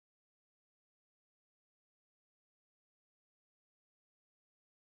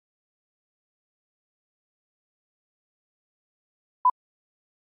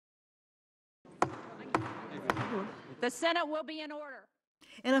The Senate will be in order.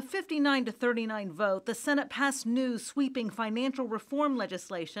 In a 59-39 vote, the Senate passed new sweeping financial reform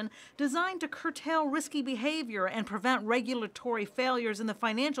legislation designed to curtail risky behavior and prevent regulatory failures in the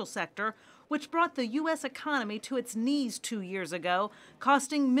financial sector, which brought the U.S. economy to its knees 2 years ago,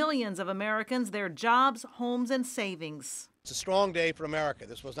 costing millions of Americans their jobs, homes, and savings. It's a strong day for America.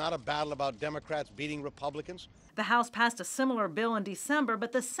 This was not a battle about Democrats beating Republicans. The House passed a similar bill in December,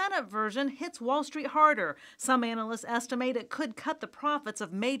 but the Senate version hits Wall Street harder. Some analysts estimate it could cut the profits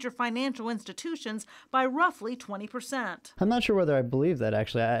of major financial institutions by roughly 20%. I'm not sure whether I believe that,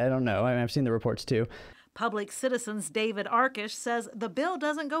 actually. I don't know. I mean, I've seen the reports, too. Public Citizen's David Arkish says the bill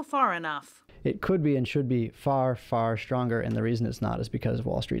doesn't go far enough. It could be and should be far, far stronger, and the reason it's not is because of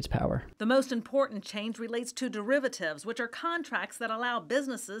Wall Street's power. The most important change relates to derivatives, which are contracts that allow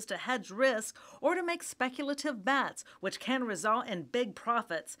businesses to hedge risk or to make speculative bets, which can result in big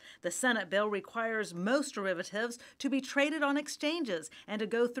profits. The Senate bill requires most derivatives to be traded on exchanges and to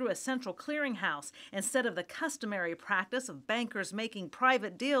go through a central clearinghouse instead of the customary practice of bankers making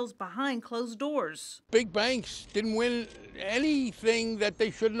private deals behind closed doors. Big banks didn't win anything that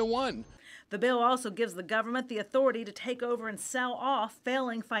they shouldn't have won. The bill also gives the government the authority to take over and sell off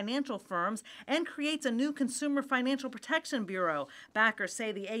failing financial firms and creates a new Consumer Financial Protection Bureau. Backers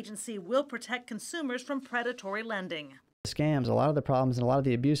say the agency will protect consumers from predatory lending. Scams, a lot of the problems and a lot of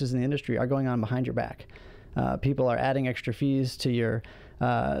the abuses in the industry are going on behind your back. People are adding extra fees to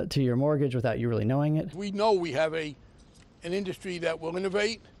your mortgage without you really knowing it. We know we have an industry that will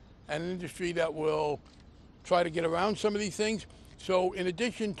innovate, and an industry that will try to get around some of these things. So in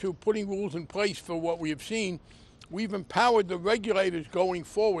addition to putting rules in place for what we have seen, we've empowered the regulators going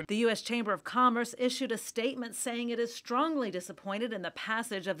forward. The U.S. Chamber of Commerce issued a statement saying it is strongly disappointed in the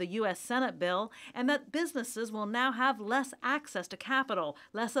passage of the U.S. Senate bill and that businesses will now have less access to capital,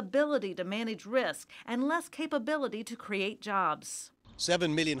 less ability to manage risk, and less capability to create jobs.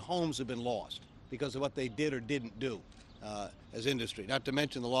 7 million homes have been lost because of what they did or didn't do as industry, not to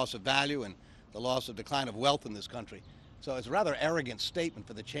mention the loss of value and the loss of decline of wealth in this country. So it's a rather arrogant statement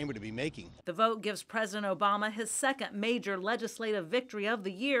for the chamber to be making. The vote gives President Obama his second major legislative victory of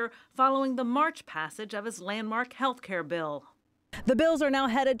the year following the March passage of his landmark health care bill. The bills are now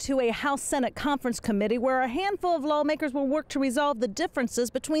headed to a House-Senate conference committee where a handful of lawmakers will work to resolve the differences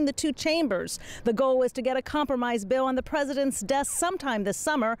between the two chambers. The goal is to get a compromise bill on the president's desk sometime this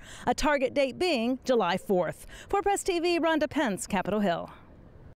summer, a target date being July 4th. For Press TV, Rhonda, Pence, Capitol Hill.